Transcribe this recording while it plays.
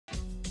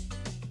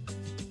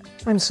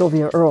I'm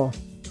Sylvia Earle.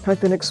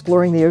 I've been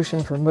exploring the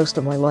ocean for most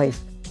of my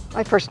life.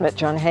 I first met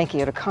John Hanke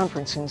at a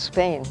conference in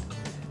Spain.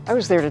 I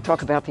was there to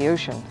talk about the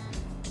ocean,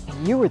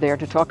 and you were there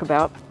to talk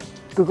about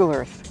Google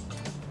Earth.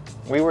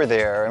 We were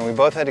there and we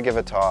both had to give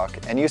a talk,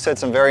 and you said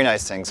some very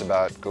nice things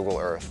about Google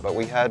Earth, but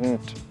we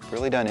hadn't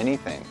really done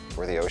anything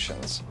for the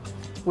oceans.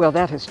 Well,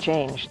 that has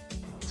changed.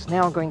 It's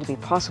now going to be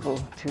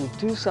possible to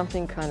do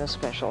something kind of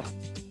special.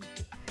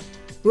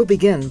 We'll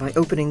begin by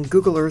opening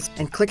Google Earth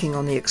and clicking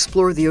on the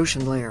Explore the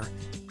Ocean layer.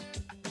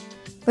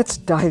 Let's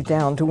dive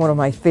down to one of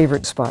my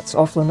favorite spots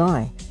off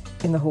Lanai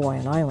in the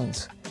Hawaiian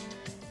Islands.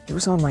 It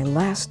was on my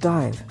last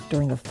dive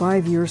during the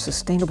 5-year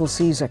Sustainable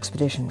Seas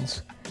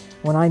expeditions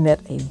when I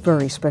met a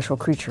very special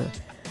creature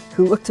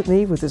who looked at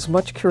me with as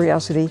much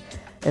curiosity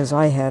as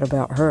I had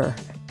about her.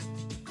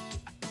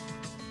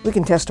 We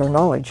can test our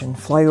knowledge and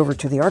fly over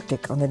to the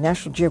Arctic on the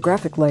National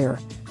Geographic layer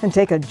and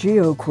take a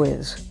geo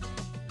quiz.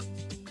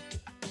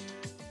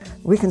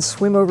 We can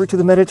swim over to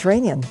the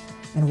Mediterranean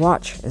and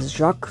watch as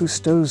Jacques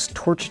Cousteau's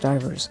torch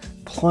divers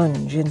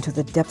plunge into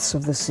the depths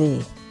of the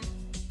sea.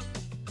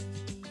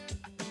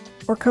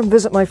 Or come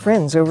visit my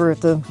friends over at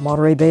the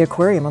Monterey Bay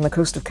Aquarium on the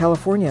coast of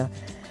California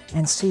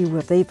and see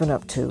what they've been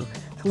up to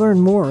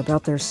learn more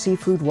about their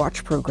Seafood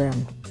Watch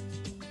program.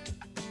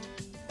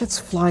 Let's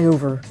fly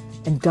over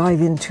and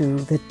dive into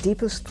the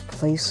deepest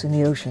place in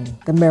the ocean,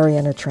 the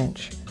Mariana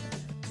Trench.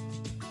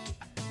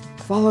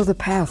 Follow the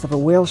path of a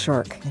whale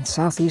shark in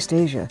Southeast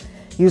Asia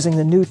using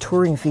the new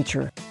touring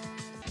feature.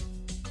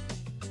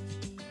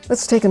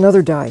 Let's take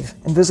another dive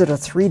and visit a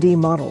 3D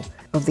model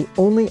of the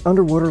only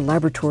underwater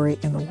laboratory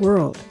in the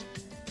world,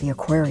 the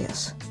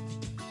Aquarius.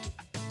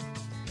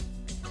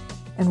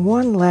 And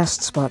one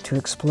last spot to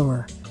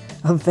explore,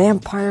 a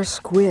vampire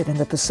squid in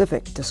the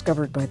Pacific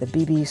discovered by the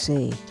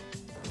BBC.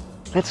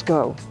 Let's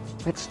go.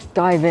 Let's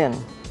dive in,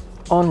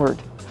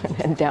 onward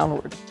and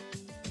downward.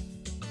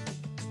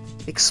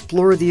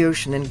 Explore the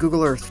ocean in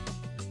Google Earth.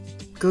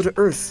 Go to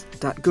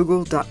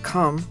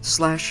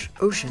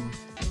earth.google.com/ocean.